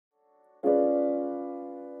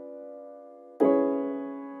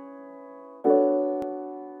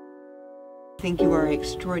think you are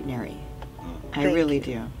extraordinary. I Thank really you.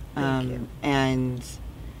 do. Thank you. And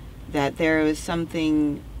that there is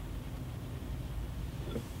something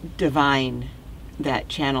divine that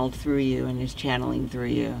channeled through you and is channeling through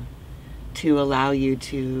you to allow you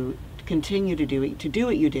to continue to do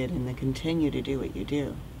what you did and to continue to do what you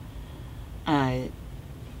do.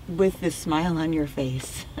 With this smile on your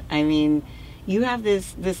face. I mean, you have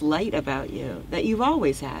this light about you that you've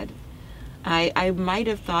always had. I might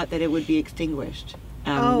have thought that it would be extinguished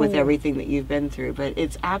with everything that you've been through, but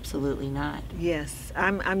it's absolutely not. Yes,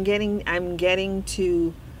 I'm getting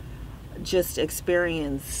to just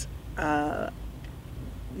experience, love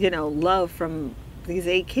from these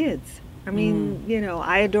 8 kids. I mean,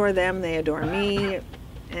 I adore them, they adore me,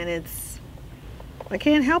 and I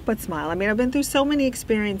can't help but smile. I mean, I've been through so many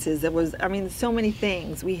experiences. So many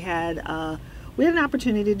things. We had an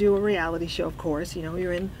opportunity to do a reality show, of course.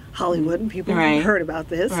 You're in Hollywood and people have heard about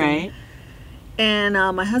this. Right. And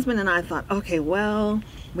my husband and I thought, okay, well,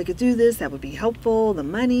 we could do this. That would be helpful. The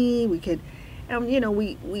money, we could,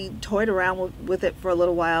 we toyed around with it for a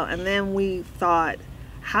little while. And then we thought,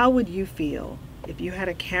 how would you feel if you had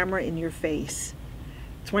a camera in your face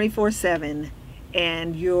 24/7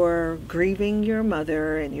 and you're grieving your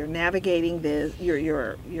mother and you're navigating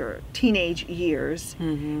your teenage years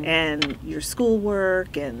and your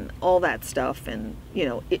schoolwork and all that stuff and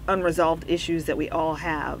unresolved issues that we all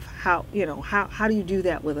have. How do you do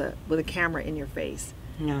that with a camera in your face?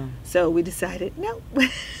 No. So we decided no.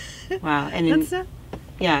 Wow. And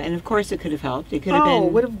and of course it could have helped. It could have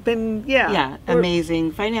been. Would have been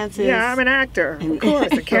amazing finances. Yeah, I'm an actor. Of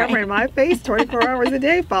course, a camera in my face 24 hours a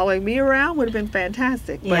day following me around would have been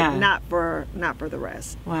fantastic, but not for the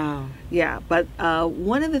rest. Wow. Yeah, but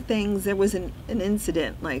one of the things, there was an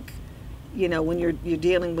incident, like, when you're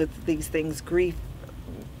dealing with these things, grief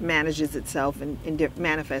manages itself and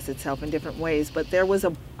manifests itself in different ways. But there was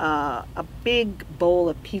a big bowl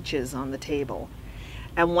of peaches on the table.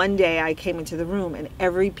 And one day I came into the room and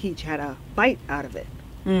every peach had a bite out of it.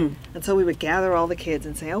 And so we would gather all the kids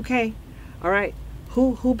and say, okay, all right,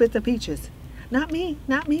 who bit the peaches? Not me.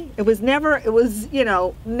 It was never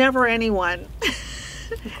anyone.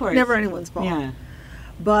 Of course. Never anyone's fault. Yeah.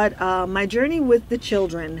 But my journey with the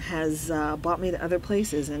children has brought me to other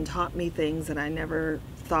places and taught me things that I never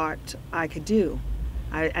thought I could do.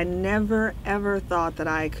 I never, ever thought that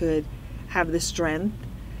I could have the strength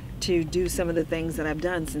to do some of the things that I've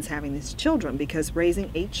done since having these children, because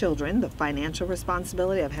raising 8 children, the financial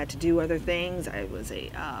responsibility, I've had to do other things. I was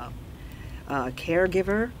a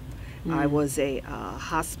caregiver. I was a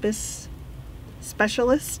hospice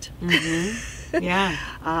specialist. Yeah.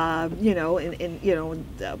 I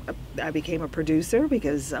became a producer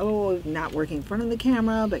because, not working in front of the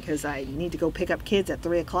camera because I need to go pick up kids at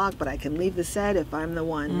 3 o'clock, but I can leave the set if I'm the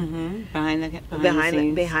one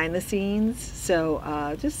behind the scenes.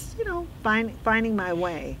 So just, finding my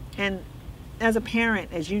way. And as a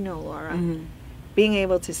parent, as you know, Laura, being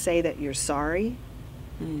able to say that you're sorry,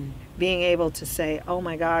 being able to say, oh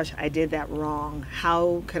my gosh, I did that wrong.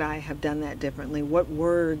 How could I have done that differently? What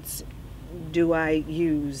words do I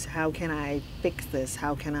use? How can I fix this?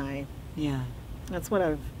 How can I? Yeah. That's what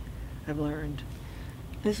I've learned.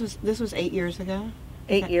 This was 8 years ago?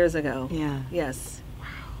 8 years ago. Yeah. Yes.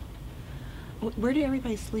 Wow. Where did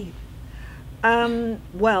everybody sleep? We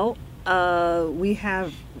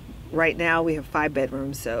have, right now we have 5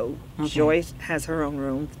 bedrooms, so Joyce has her own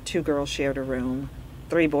room, 2 girls shared a room,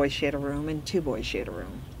 3 boys shared a room, and 2 boys shared a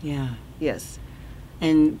room. Yeah. Yes.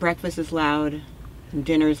 And breakfast is loud?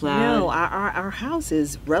 Dinner's loud? No, our house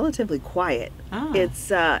is relatively quiet. It's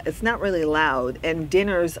not really loud. And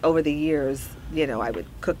dinners over the years, I would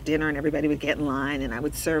cook dinner and everybody would get in line and I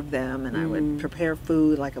would serve them and I would prepare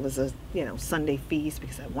food like it was a Sunday feast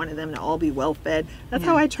because I wanted them to all be well fed. That's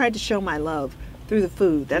how I tried to show my love, through the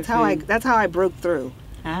food. That's how I broke through.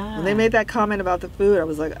 When they made that comment about the food, I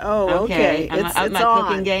was like, oh, okay. It's my on.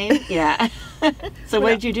 Cooking game? Yeah. So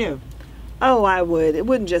what did you do? Oh, it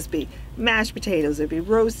wouldn't just be mashed potatoes. It'd be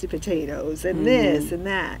roasted potatoes and this and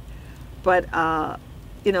that. But,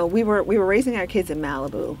 we were raising our kids in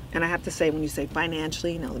Malibu. And I have to say, when you say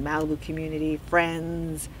financially, the Malibu community,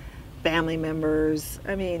 friends, family members,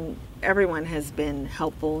 I mean, everyone has been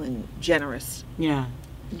helpful and generous. Yeah.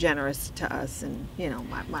 Generous to us and,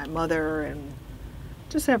 my mother and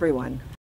just everyone.